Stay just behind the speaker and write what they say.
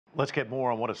Let's get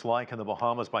more on what it's like in the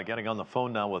Bahamas by getting on the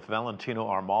phone now with Valentino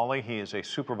Armal. He is a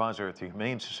supervisor at the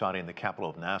Humane Society in the capital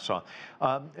of Nassau.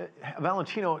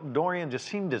 Valentino, Dorian just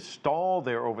seemed to stall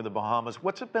there over the Bahamas.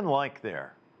 What's it been like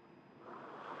there?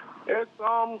 It's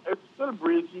still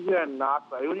breezy here in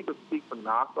Nassau. I only could speak for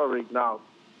Nassau right now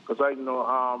because I know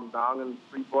down in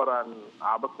Freeport and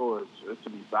Abaco it's to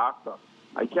be disaster.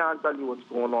 I can't tell you what's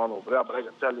going on over there, but I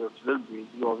can tell you it's a little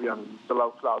breezy over here and we still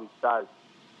have cloudy skies.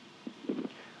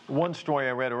 One story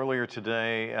I read earlier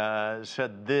today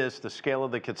said this: the scale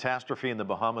of the catastrophe in the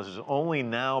Bahamas is only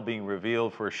now being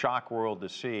revealed for a shock world to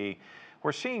see.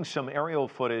 We're seeing some aerial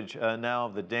footage now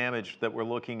of the damage that we're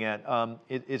looking at.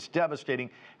 It's devastating.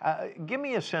 Give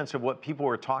me a sense of what people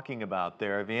are talking about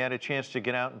there. Have you had a chance to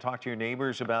get out and talk to your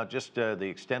neighbors about just the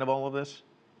extent of all of this?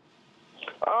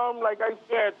 Like I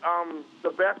said, the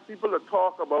best people to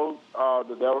talk about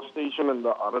the devastation in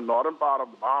the northern part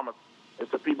of the Bahamas is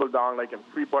the people down like in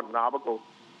Freeport and Abaco.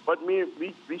 But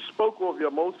we spoke over here.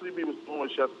 Mostly we was doing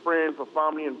just praying for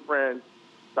family and friends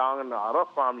down in the other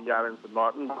family islands in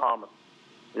northern Bahamas.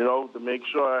 You know, to make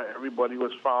sure everybody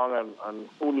was found and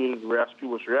who needed rescue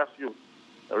was rescued.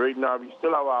 And right now we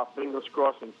still have our fingers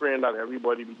crossed and praying that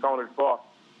everybody be counted for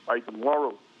by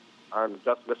tomorrow. And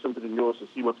just listen to the news to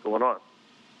see what's going on.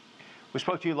 We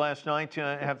spoke to you last night.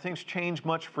 Have things changed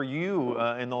much for you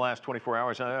in the last 24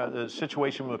 hours? The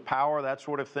situation with power, that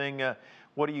sort of thing,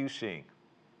 what are you seeing?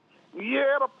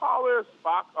 Yeah, the power is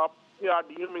back up here at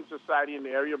the Humane Society in the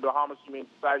area of the Bahamas Humane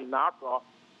Society, Nassau.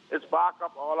 It's back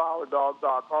up. All our dogs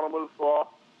are accountable for.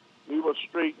 We were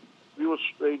straight. We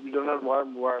didn't have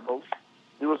one worry about.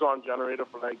 We was on generator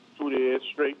for like 2 days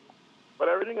straight. But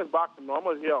everything is back to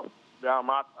normal here. Where I'm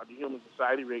at the Humane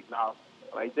Society right now.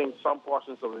 And I think some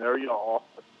portions of the area are off.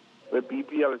 But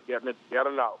BPL is getting it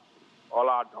together now. All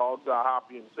our dogs are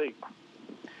happy and safe.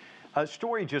 A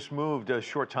story just moved a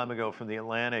short time ago from the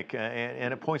Atlantic,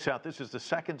 and it points out this is the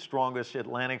second strongest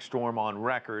Atlantic storm on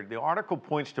record. The article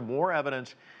points to more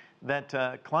evidence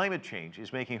that climate change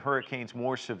is making hurricanes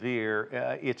more severe.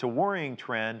 It's a worrying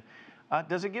trend.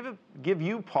 Does it give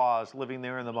you pause living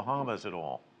there in the Bahamas at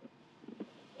all?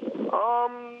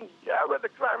 Yeah, with the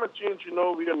climate change, you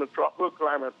know, we're in the tropical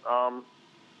climate.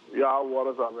 Our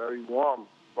waters are very warm.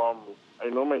 I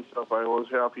know myself, I always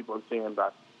hear people saying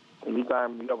that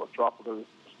anytime we have a tropical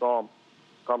storm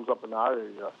comes up in our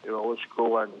area, it always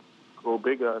grow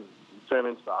bigger and turn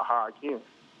into a hurricane.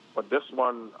 But this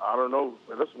one, I don't know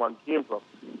where this one came from.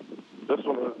 This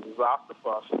one was a disaster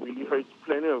for us. It really hurts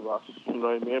plenty of us. You know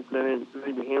what I mean? Plenty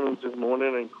Bahamians just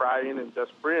moaning and crying and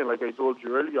just praying, like I told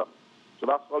you earlier. So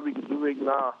that's all we can do right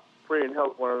now, pray and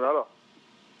help one another.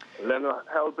 Lend a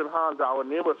helping hand to our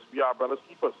neighbors, be our brothers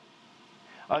keepers.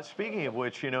 Speaking of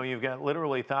which, you know, you've got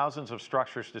literally thousands of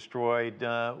structures destroyed.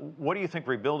 What do you think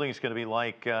rebuilding is going to be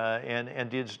like? And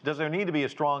does there need to be a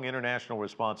strong international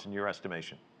response in your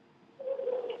estimation?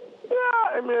 Yeah,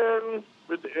 I mean,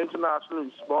 with the international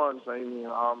response, I mean,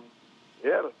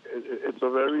 yeah, it's a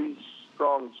very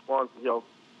strong response. You know,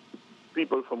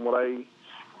 people, from what I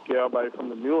hear by from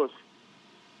the news,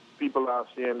 people are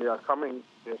saying they are coming.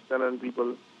 They're sending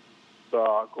people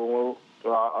to go to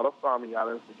our other family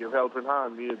islands to give helping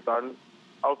hand. We have done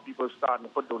how people starting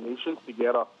to put donations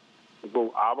together to go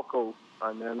Abaco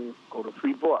and then go to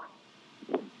Freeport.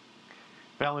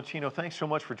 Valentino, thanks so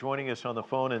much for joining us on the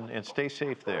phone, and stay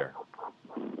safe there.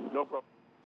 No problem.